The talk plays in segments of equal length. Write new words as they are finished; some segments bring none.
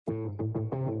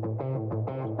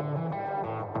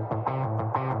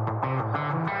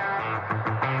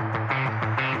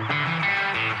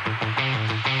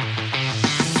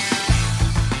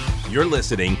You're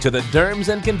listening to the Derms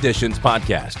and Conditions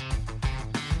Podcast.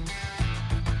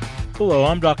 Hello,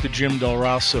 I'm Dr. Jim Del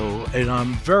Rosso, and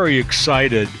I'm very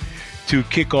excited to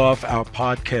kick off our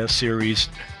podcast series,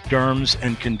 Derms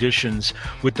and Conditions,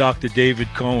 with Dr. David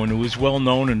Cohen, who is well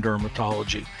known in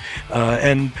dermatology.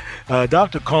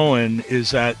 Dr. Cohen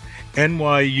is at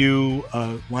NYU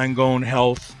Langone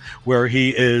Health, where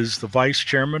he is the vice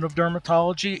chairman of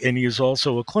dermatology, and he is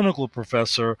also a clinical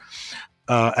professor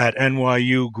at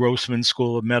NYU Grossman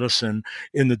School of Medicine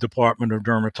in the Department of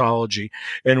Dermatology.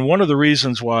 And one of the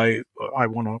reasons why I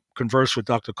want to converse with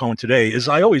Dr. Cohen today is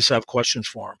I always have questions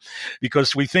for him,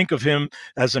 because we think of him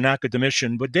as an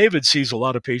academician, but David sees a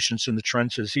lot of patients in the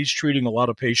trenches. He's treating a lot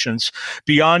of patients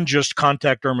beyond just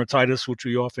contact dermatitis, which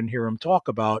we often hear him talk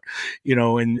about,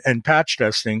 and patch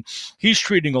testing. He's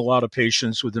treating a lot of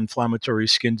patients with inflammatory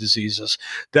skin diseases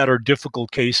that are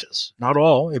difficult cases. Not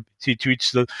all. He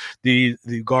treats the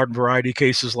garden variety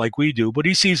cases like we do, but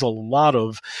he sees a lot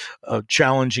of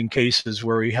challenging cases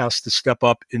where he has to step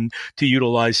up into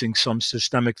utilizing some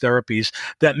systemic therapies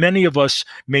that many of us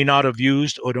may not have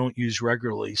used or don't use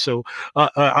regularly. So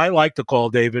I like to call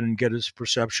David and get his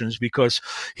perceptions, because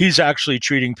he's actually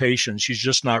treating patients. He's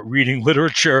just not reading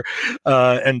literature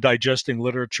and digesting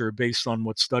literature based on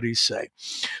what studies say.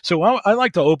 So I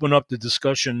like to open up the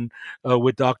discussion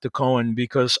with Dr. Cohen,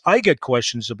 because I get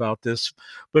questions about this,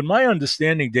 but my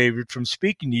understanding, David, from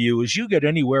speaking to you, is you get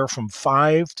anywhere from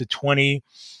 5 to 20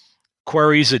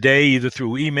 queries a day, either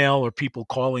through email or people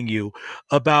calling you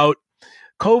about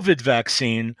COVID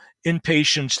vaccine in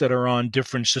patients that are on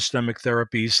different systemic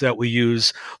therapies that we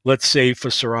use, let's say for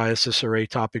psoriasis or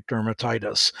atopic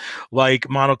dermatitis, like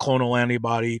monoclonal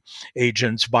antibody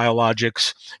agents,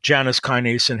 biologics, Janus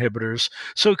kinase inhibitors.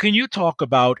 So can you talk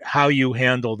about how you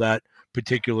handle that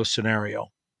particular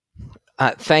scenario?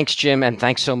 Thanks, Jim, and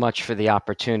thanks so much for the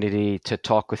opportunity to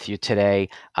talk with you today.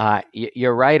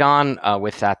 You're right on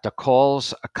with that. The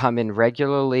calls come in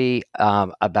regularly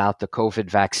about the COVID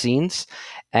vaccines,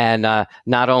 and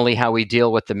not only how we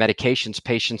deal with the medications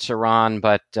patients are on,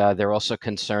 but they're also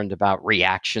concerned about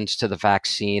reactions to the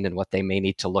vaccine and what they may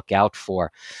need to look out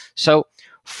for. So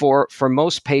for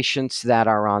most patients that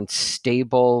are on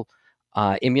stable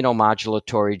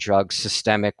immunomodulatory drugs,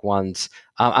 systemic ones,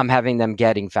 I'm having them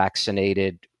getting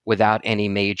vaccinated without any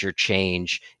major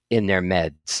change in their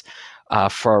meds.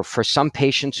 For some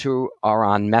patients who are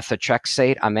on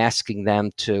methotrexate, I'm asking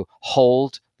them to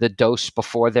hold the dose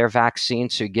before their vaccine,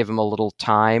 so you give them a little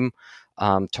time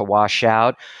to wash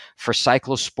out. For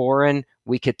cyclosporin,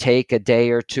 we could take a day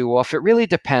or two off. It really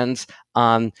depends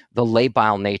on the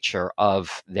labile nature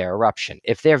of their eruption.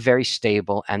 If they're very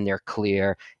stable and they're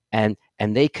clear, and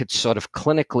they could sort of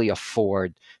clinically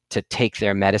afford to take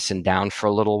their medicine down for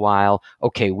a little while,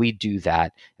 okay, we do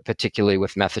that, particularly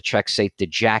with methotrexate. The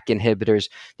JAK inhibitors,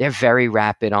 they're very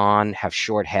rapid on, have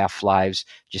short half-lives.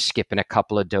 Just skipping a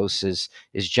couple of doses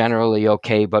is generally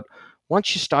okay. But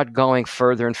once you start going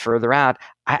further and further out,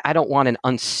 I don't want an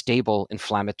unstable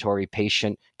inflammatory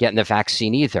patient getting the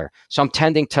vaccine either. So I'm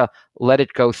tending to let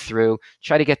it go through,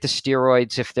 try to get the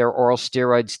steroids, if they're oral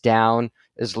steroids, down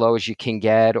as low as you can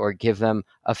get, or give them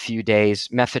a few days,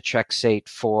 methotrexate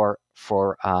for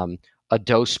a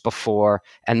dose before,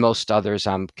 and most others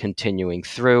I'm continuing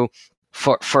through.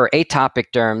 For atopic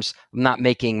derms, I'm not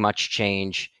making much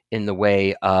change in the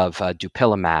way of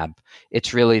dupilumab.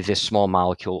 It's really the small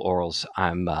molecule orals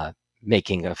I'm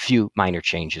making a few minor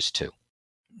changes to.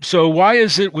 So why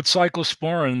is it with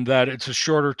cyclosporin that it's a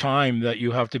shorter time that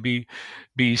you have to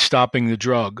be stopping the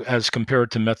drug as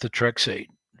compared to methotrexate?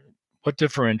 What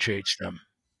differentiates them?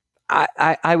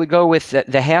 I would go with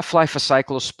the half-life of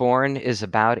cyclosporin is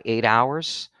about 8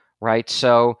 hours, right?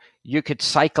 So you could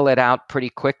cycle it out pretty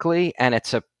quickly, and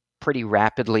it's a pretty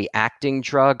rapidly acting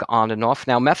drug on and off.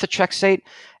 Now, methotrexate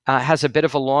has a bit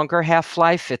of a longer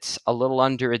half-life. It's a little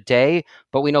under a day,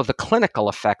 but we know the clinical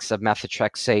effects of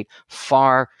methotrexate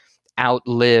far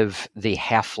outlive the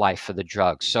half-life of the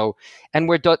drug. So, and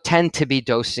we tend to be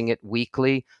dosing it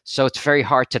weekly, so it's very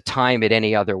hard to time it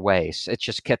any other way. So it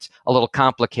just gets a little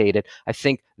complicated. I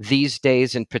think these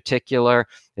days in particular,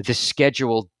 the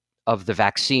schedule of the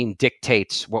vaccine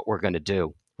dictates what we're going to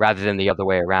do rather than the other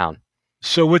way around.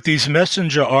 So with these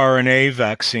messenger RNA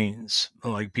vaccines,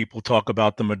 like people talk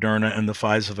about the Moderna and the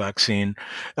Pfizer vaccine,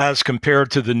 as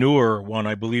compared to the newer one,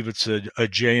 I believe it's a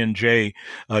J&J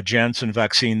Janssen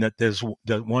vaccine, that there's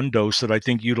that one dose that I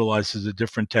think utilizes a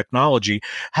different technology.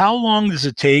 How long does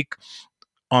it take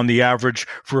on the average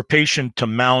for a patient to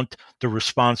mount the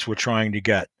response we're trying to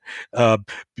get? And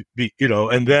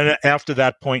then after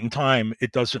that point in time,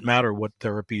 it doesn't matter what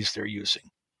therapies they're using.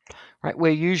 Right.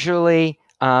 We're usually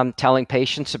telling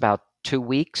patients about 2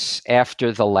 weeks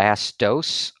after the last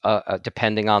dose,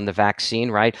 depending on the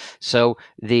vaccine, right? So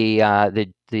the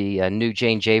new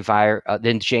J&J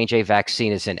the J&J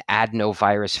vaccine is an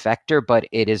adenovirus vector, but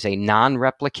it is a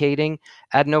non-replicating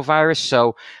adenovirus.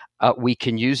 So we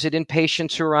can use it in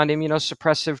patients who are on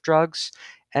immunosuppressive drugs.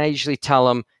 And I usually tell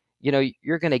them,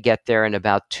 you're going to get there in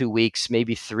about 2 weeks,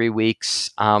 maybe 3 weeks,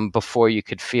 before you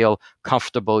could feel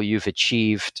comfortable you've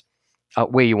achieved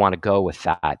where you want to go with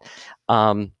that.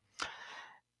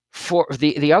 For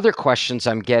the other questions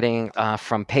I'm getting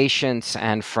from patients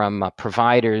and from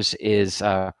providers is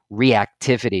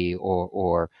reactivity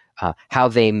or how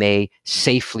they may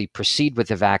safely proceed with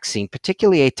the vaccine,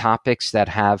 particularly atopics that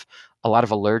have a lot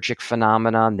of allergic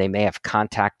phenomenon. They may have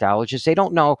contact allergies. They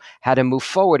don't know how to move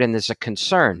forward, and there's a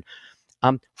concern.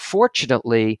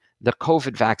 Fortunately, the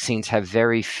COVID vaccines have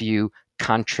very few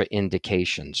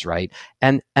contraindications, right?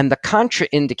 And the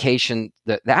contraindication,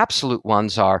 the absolute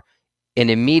ones are an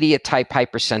immediate type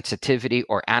hypersensitivity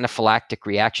or anaphylactic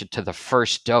reaction to the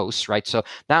first dose, right? So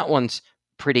that one's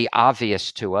pretty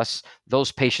obvious to us.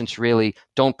 Those patients really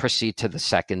don't proceed to the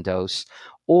second dose.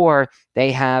 Or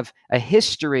they have a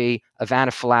history of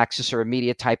anaphylaxis or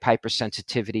immediate type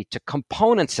hypersensitivity to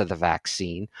components of the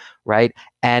vaccine, right?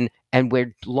 And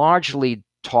we're largely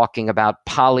talking about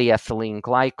polyethylene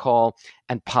glycol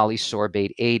and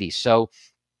polysorbate 80. So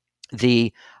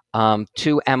the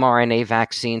two mRNA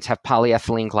vaccines have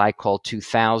polyethylene glycol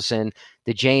 2000.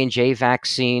 The J&J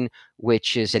vaccine,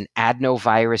 which is an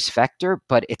adenovirus vector,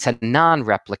 but it's a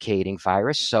non-replicating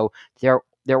virus, so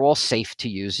they're all safe to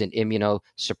use in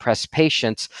immunosuppressed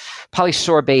patients.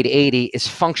 Polysorbate 80 is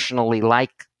functionally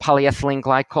like polyethylene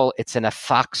glycol. It's an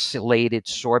ethoxylated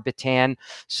sorbitan,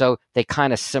 so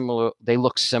they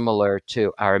look similar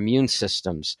to our immune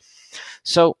systems.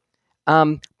 So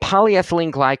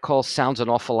polyethylene glycol sounds an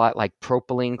awful lot like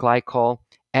propylene glycol,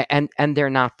 and they're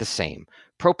not the same.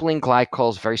 Propylene glycol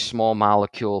is a very small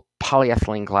molecule.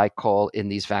 Polyethylene glycol in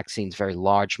these vaccines, very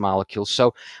large molecules.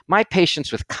 So my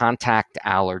patients with contact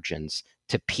allergens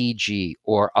to PG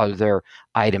or other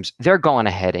items, they're going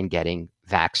ahead and getting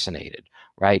vaccinated,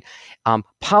 right?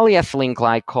 Polyethylene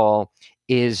glycol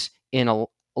is in a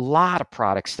lot of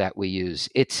products that we use.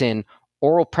 It's in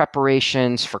oral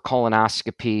preparations for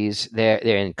colonoscopies. They're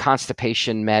in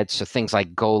constipation meds, so things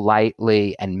like Go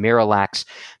Lightly and Miralax.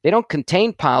 They don't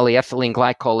contain polyethylene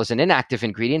glycol as an inactive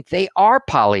ingredient. They are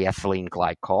polyethylene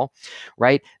glycol,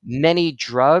 right? Many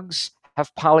drugs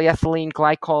have polyethylene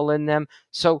glycol in them.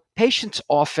 So patients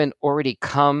often already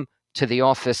come to the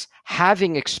office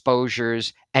having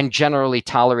exposures and generally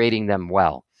tolerating them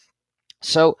well.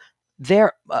 So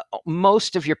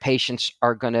most of your patients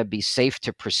are going to be safe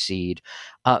to proceed.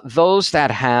 Those that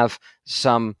have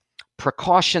some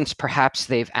precautions, perhaps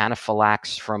they've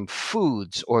anaphylaxed from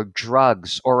foods or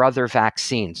drugs or other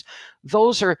vaccines.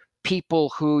 Those are people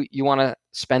who you want to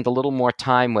spend a little more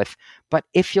time with. But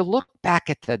if you look back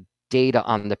at the data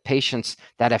on the patients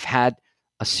that have had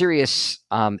a serious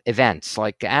events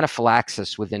like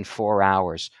anaphylaxis within 4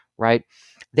 hours, right?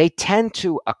 They tend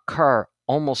to occur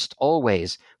almost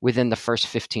always within the first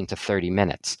 15 to 30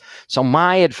 minutes. So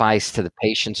my advice to the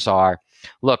patients are,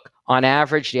 look, on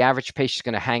average, the average patient is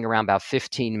going to hang around about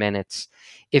 15 minutes.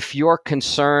 If you're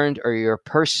concerned or you're a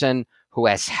person who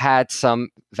has had some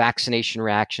vaccination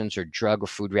reactions or drug or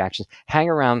food reactions, hang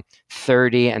around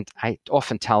 30. And I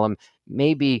often tell them,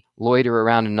 maybe loiter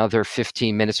around another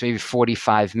 15 minutes, maybe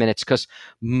 45 minutes, because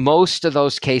most of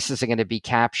those cases are going to be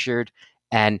captured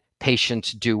and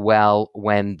patients do well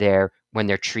when they're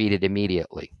treated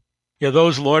immediately. Yeah,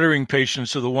 those loitering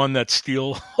patients are the one that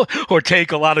steal or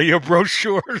take a lot of your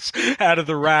brochures out of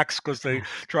the racks because they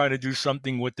try to do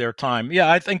something with their time. Yeah,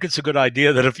 I think it's a good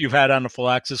idea that if you've had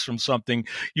anaphylaxis from something,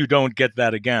 you don't get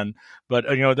that again. But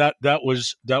that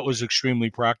was extremely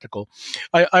practical.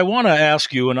 I want to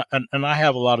ask you, and I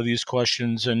have a lot of these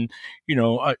questions, and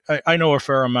I know a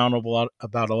fair amount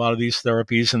about a lot of these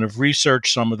therapies and have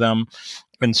researched some of them,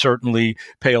 and certainly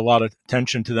pay a lot of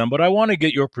attention to them. But I want to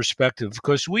get your perspective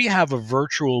because we have a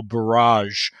virtual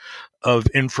barrage of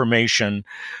information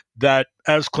that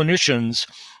as clinicians,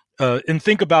 and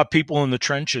think about people in the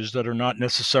trenches that are not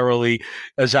necessarily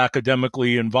as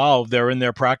academically involved. They're in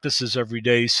their practices every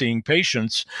day seeing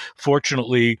patients.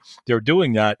 Fortunately, they're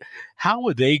doing that. How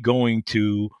are they going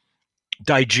to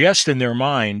digest in their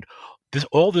mind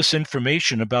all this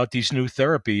information about these new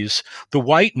therapies, the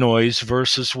white noise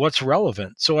versus what's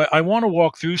relevant? So I want to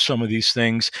walk through some of these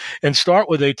things and start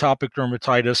with atopic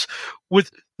dermatitis with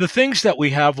the things that we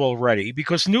have already,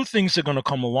 because new things are going to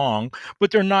come along,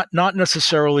 but they're not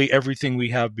necessarily everything we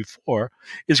have before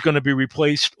is going to be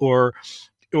replaced or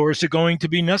or is it going to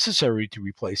be necessary to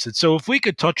replace it? So if we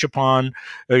could touch upon,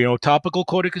 topical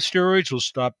corticosteroids,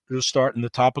 we'll start in the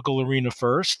topical arena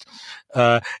first,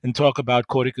 and talk about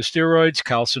corticosteroids,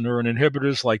 calcineurin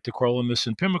inhibitors like tacrolimus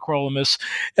and pimecrolimus,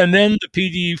 and then the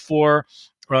PDE4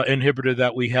 inhibitor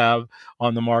that we have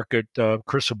on the market,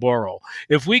 crisaborole.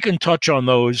 If we can touch on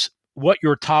those, what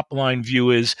your top line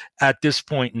view is at this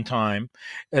point in time,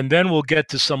 and then we'll get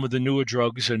to some of the newer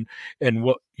drugs and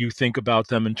what you think about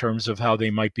them in terms of how they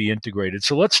might be integrated.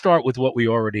 So let's start with what we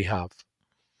already have.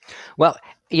 Well,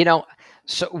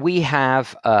 so we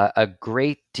have a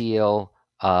great deal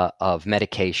of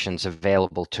medications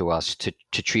available to us to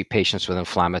treat patients with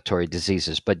inflammatory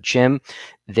diseases. But Jim,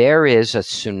 there is a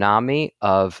tsunami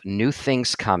of new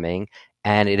things coming,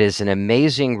 and it is an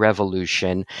amazing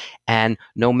revolution. And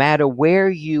no matter where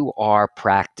you are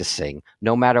practicing,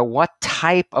 no matter what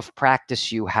type of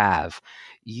practice you have,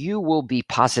 you will be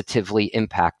positively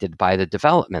impacted by the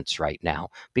developments right now,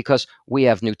 because we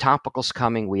have new topicals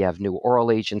coming, we have new oral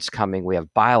agents coming, we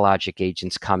have biologic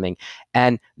agents coming,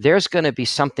 and there's going to be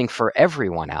something for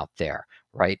everyone out there,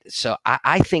 right? So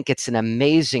I think it's an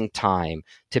amazing time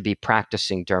to be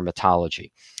practicing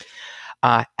dermatology.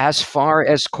 As far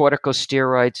as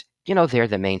corticosteroids, they're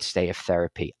the mainstay of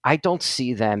therapy. I don't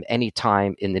see them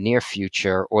anytime in the near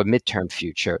future or midterm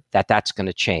future that's going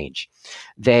to change.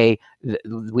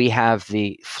 We have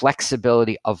the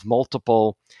flexibility of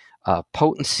multiple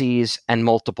potencies and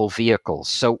multiple vehicles.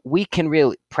 So we can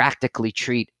really practically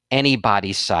treat any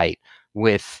body site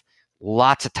with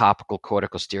lots of topical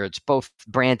corticosteroids, both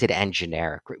branded and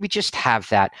generic. We just have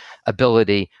that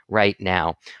ability right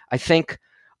now. I think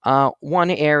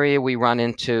one area we run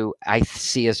into, I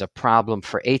see as a problem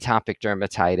for atopic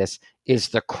dermatitis, is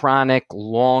the chronic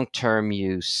long-term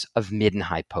use of mid and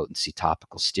high potency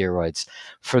topical steroids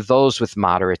for those with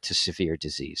moderate to severe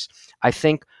disease. I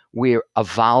think we're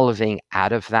evolving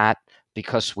out of that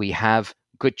because we have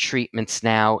good treatments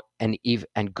now and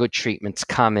good treatments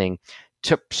coming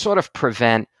to sort of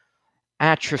prevent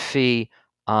atrophy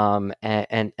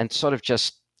and sort of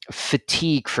just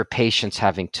fatigue for patients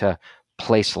having to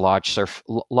place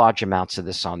large amounts of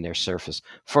this on their surface.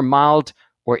 For mild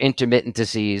or intermittent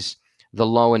disease, the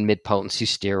low and mid potency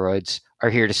steroids are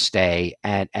here to stay,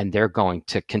 and they're going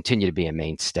to continue to be a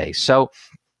mainstay. So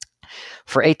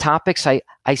for atopics,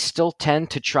 I still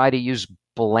tend to try to use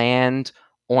bland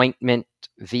ointment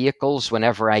vehicles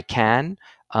whenever I can,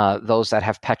 those that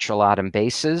have petrolatum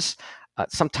bases.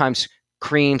 Sometimes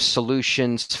creams,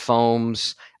 solutions,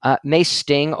 foams may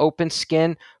sting open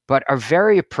skin, but are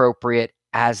very appropriate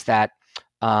as that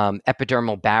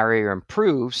epidermal barrier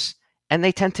improves, and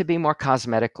they tend to be more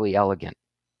cosmetically elegant.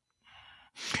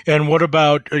 And what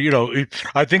about,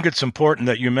 I think it's important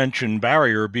that you mention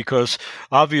barrier, because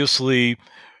obviously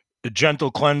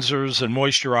gentle cleansers and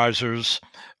moisturizers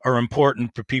are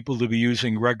important for people to be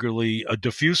using regularly,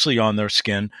 diffusely on their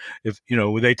skin. If,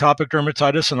 with atopic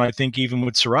dermatitis, and I think even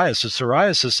with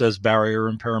psoriasis has barrier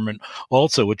impairment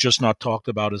also. It's just not talked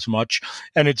about as much,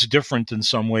 and it's different in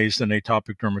some ways than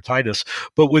atopic dermatitis.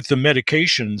 But with the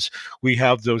medications, we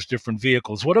have those different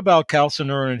vehicles. What about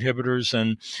calcineurin inhibitors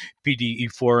and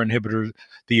PDE4 inhibitors,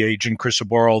 the agent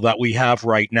crisaborole that we have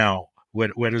right now?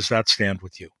 Where does that stand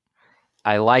with you?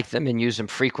 I like them and use them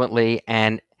frequently,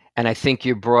 and I think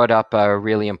you brought up a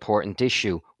really important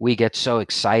issue. We get so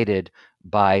excited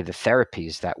by the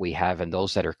therapies that we have and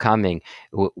those that are coming.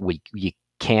 You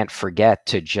can't forget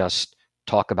to just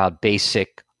talk about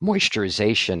basic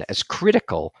moisturization as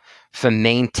critical for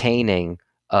maintaining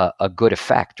a good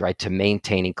effect, right? To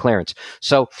maintaining clearance.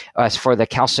 So as for the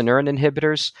calcineurin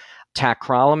inhibitors,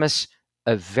 tacrolimus,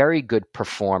 a very good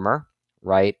performer,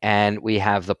 right? And we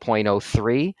have the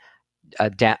 0.03.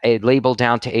 A label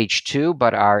down to H2,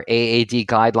 but our AAD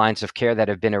guidelines of care that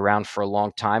have been around for a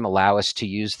long time allow us to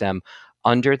use them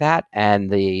under that. And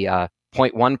the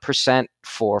 0.1%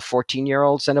 for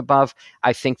 14-year-olds and above,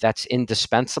 I think that's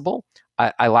indispensable.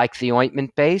 I like the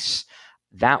ointment base.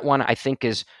 That one I think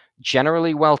is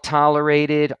generally well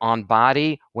tolerated on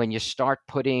body. When you start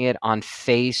putting it on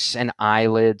face and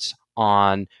eyelids,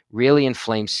 on really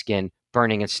inflamed skin,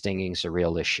 burning and stinging is a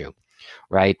real issue.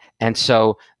 Right. And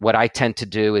so what I tend to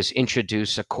do is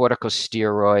introduce a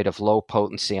corticosteroid of low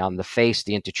potency on the face,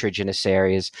 the intertriginous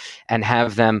areas, and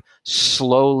have them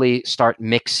slowly start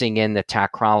mixing in the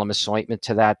tacrolimus ointment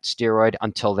to that steroid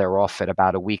until they're off it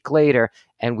about a week later.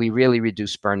 And we really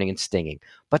reduce burning and stinging.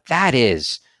 But that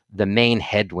is the main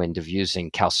headwind of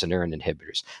using calcineurin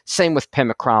inhibitors. Same with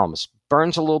pimecrolimus.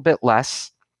 Burns a little bit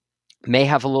less, may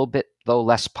have a little bit, though,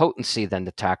 less potency than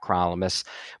the tacrolimus,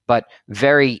 but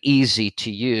very easy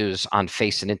to use on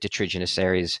face and intertriginous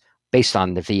areas based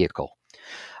on the vehicle.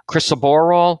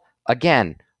 Crisaborole,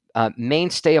 again,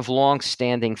 mainstay of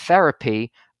long-standing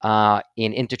therapy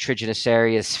in intertriginous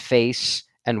areas, face,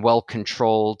 and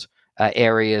well-controlled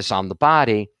areas on the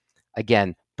body.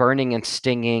 Again, burning and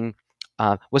stinging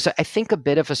was, I think, a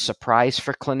bit of a surprise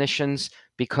for clinicians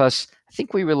because I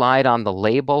think we relied on the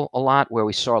label a lot, where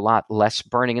we saw a lot less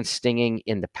burning and stinging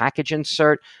in the package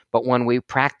insert. But when we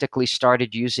practically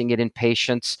started using it in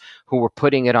patients who were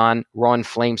putting it on raw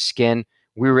inflamed skin,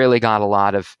 we really got a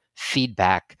lot of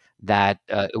feedback that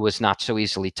it was not so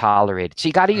easily tolerated. So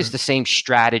you got to use the same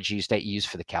strategies that you use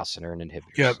for the calcineurin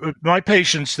inhibitors. Yeah, my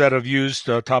patients that have used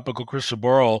topical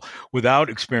crisaborole without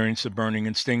experience of burning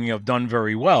and stinging have done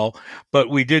very well, but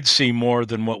we did see more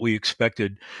than what we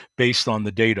expected based on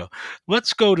the data.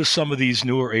 Let's go to some of these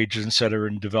newer agents that are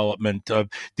in development. The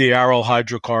aryl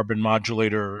hydrocarbon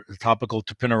modulator, topical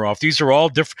tapinarof. These are all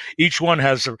different. Each one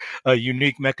has a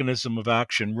unique mechanism of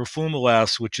action.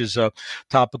 Roflumilast, which is a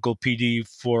topical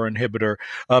PDE4 inhibitor,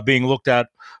 being looked at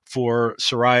for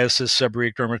psoriasis,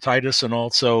 seborrheic dermatitis, and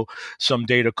also some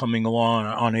data coming along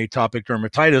on atopic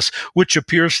dermatitis, which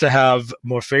appears to have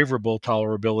more favorable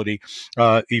tolerability,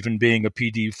 even being a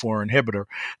PDE4 inhibitor.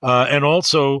 And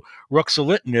also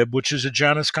ruxolitinib, which is a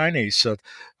Janus kinase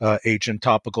agent,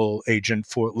 topical agent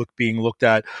being looked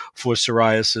at for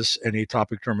psoriasis and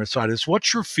atopic dermatitis.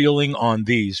 What's your feeling on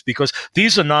these? Because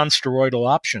these are non-steroidal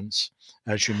options,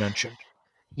 as you mentioned.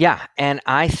 Yeah, and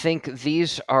I think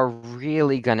these are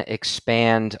really going to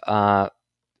expand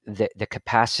the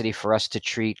capacity for us to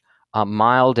treat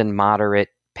mild and moderate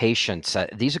patients.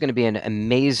 These are going to be an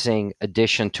amazing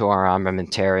addition to our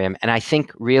armamentarium, and I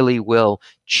think really will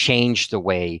change the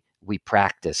way we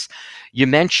practice. You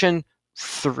mentioned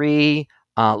 3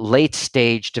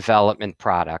 late-stage development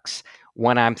products.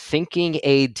 When I'm thinking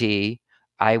AD,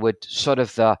 I would sort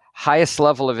of the highest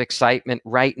level of excitement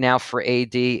right now for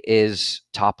AD is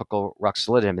topical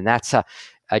ruxolitinib, and that's a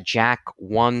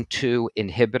JAK1/2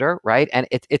 inhibitor, right? And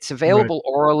it's available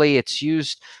orally. It's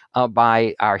used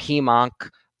by our hem-onc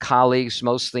colleagues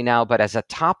mostly now, but as a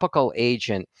topical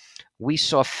agent, we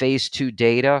saw phase 2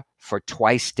 data for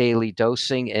twice daily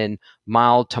dosing in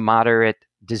mild to moderate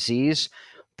disease,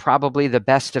 probably the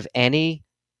best of any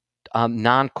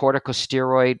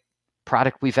non-corticosteroid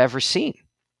product we've ever seen.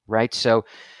 Right. So,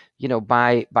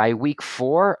 by week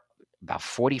 4, about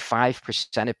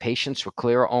 45% of patients were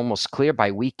clear or almost clear.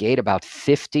 By week 8, about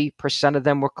 50% of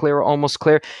them were clear or almost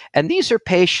clear. And these are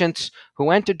patients who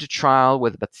entered the trial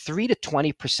with about 3 to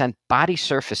 20% body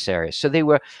surface area. So they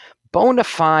were bona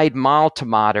fide mild to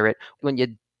moderate. When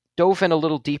you dove in a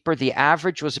little deeper, the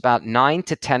average was about 9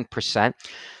 to 10%.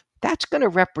 That's going to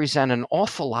represent an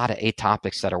awful lot of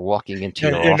atopics that are walking into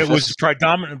your office. And it was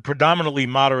predominantly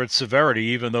moderate severity,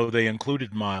 even though they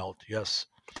included mild. Yes.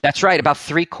 That's right. About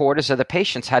 3/4 of the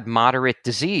patients had moderate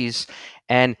disease,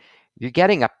 and you're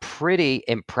getting a pretty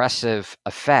impressive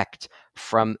effect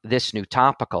from this new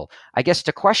topical. I guess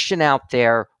the question out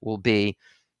there will be,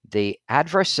 the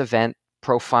adverse event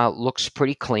profile looks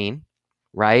pretty clean,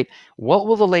 right? What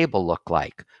will the label look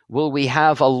like? Will we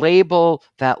have a label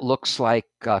that looks like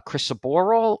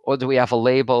crisaborole, or do we have a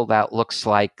label that looks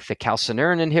like the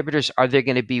calcineurin inhibitors? Are there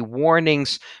going to be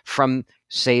warnings from,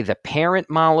 say, the parent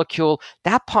molecule?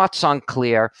 That part's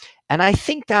unclear, and I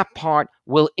think that part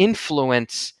will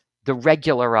influence the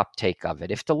regular uptake of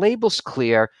it. If the label's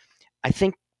clear, I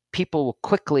think people will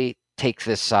quickly take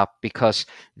this up because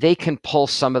they can pull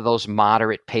some of those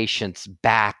moderate patients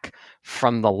back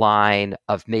from the line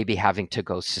of maybe having to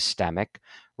go systemic,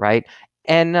 right?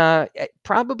 And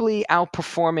probably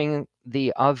outperforming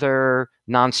the other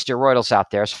non-steroidals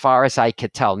out there as far as I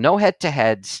could tell. No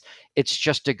head-to-heads. It's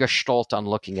just a gestalt on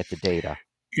looking at the data.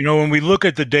 When we look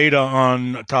at the data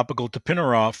on topical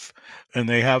tapinarof, and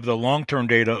they have the long-term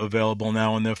data available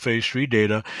now in their phase 3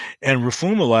 data, and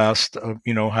roflumilast,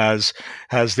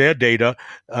 has their data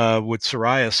with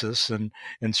psoriasis,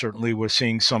 and certainly we're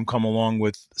seeing some come along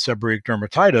with seborrheic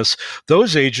dermatitis.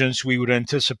 Those agents we would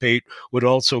anticipate would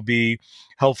also be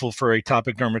helpful for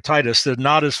atopic dermatitis. They're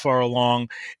not as far along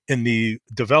in the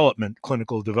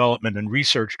clinical development and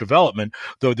research development,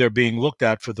 though they're being looked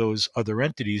at for those other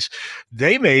entities.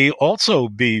 They may also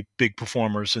be big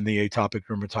performers in the atopic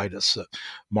dermatitis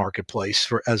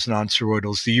marketplace as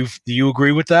non-steroidals. Do you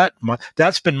agree with that?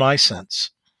 That's been my sense.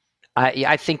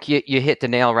 I think you hit the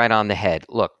nail right on the head.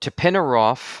 Look,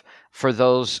 tapinarof, for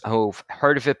those who've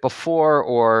heard of it before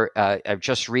or are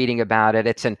just reading about it,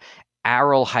 it's an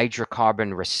aryl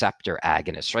hydrocarbon receptor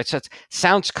agonist, right? So it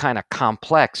sounds kind of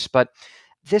complex, but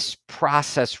this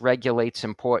process regulates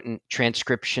important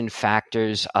transcription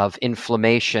factors of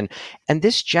inflammation, and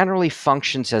this generally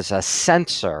functions as a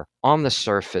sensor on the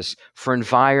surface for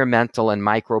environmental and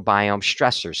microbiome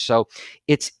stressors. So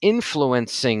it's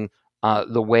influencing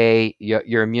the way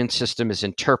your immune system is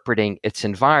interpreting its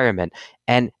environment.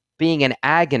 And being an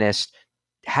agonist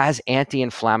has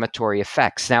anti-inflammatory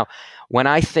effects. Now, when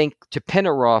I think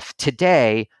tapinarof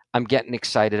today, I'm getting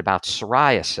excited about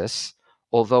psoriasis.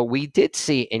 Although we did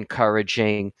see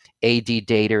encouraging AD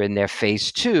data in their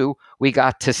phase 2, we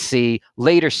got to see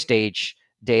later stage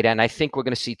data, and I think we're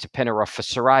going to see tapinarof for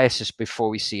psoriasis before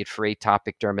we see it for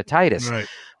atopic dermatitis. Right.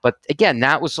 But again,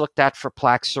 that was looked at for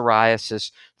plaque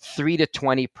psoriasis, 3 to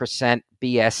 20%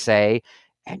 BSA.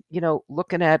 And,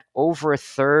 looking at over a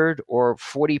third or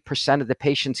 40% of the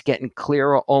patients getting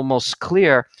clear or almost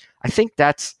clear, I think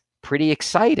that's pretty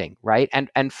exciting, right?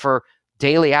 And for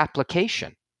daily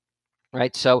application.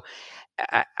 Right. So,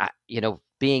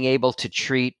 being able to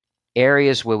treat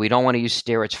areas where we don't want to use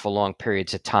steroids for long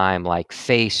periods of time, like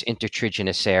face,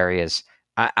 intertriginous areas,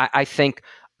 I think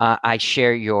I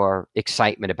share your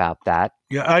excitement about that.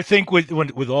 Yeah, I think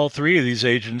with all three of these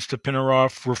agents,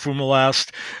 tapinarof,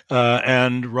 roflumilast,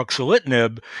 and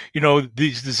ruxolitinib,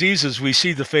 these diseases, we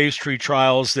see the phase 3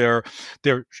 trials, they're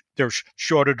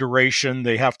shorter duration.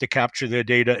 They have to capture their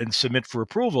data and submit for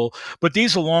approval. But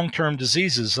these are long-term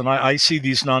diseases, and I see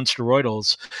these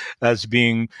non-steroidals as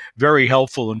being very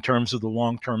helpful in terms of the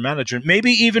long-term management,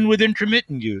 maybe even with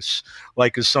intermittent use,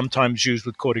 like is sometimes used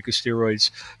with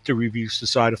corticosteroids to reduce the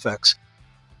side effects.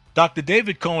 Dr.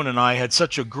 David Cohen and I had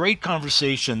such a great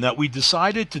conversation that we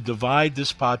decided to divide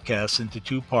this podcast into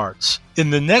 2 parts. In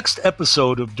the next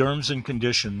episode of Derms and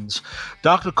Conditions,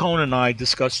 Dr. Cohen and I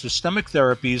discussed systemic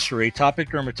therapies for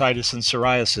atopic dermatitis and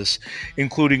psoriasis,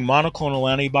 including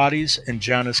monoclonal antibodies and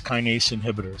Janus kinase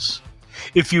inhibitors.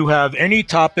 If you have any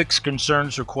topics,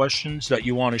 concerns, or questions that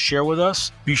you want to share with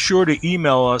us, be sure to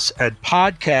email us at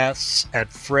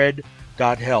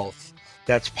podcasts@fred.health.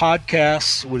 That's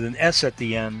podcasts with an S at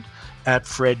the end at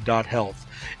fred.health.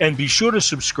 And be sure to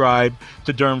subscribe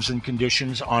to Derms and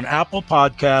Conditions on Apple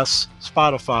Podcasts,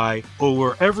 Spotify, or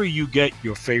wherever you get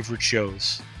your favorite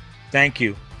shows. Thank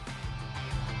you.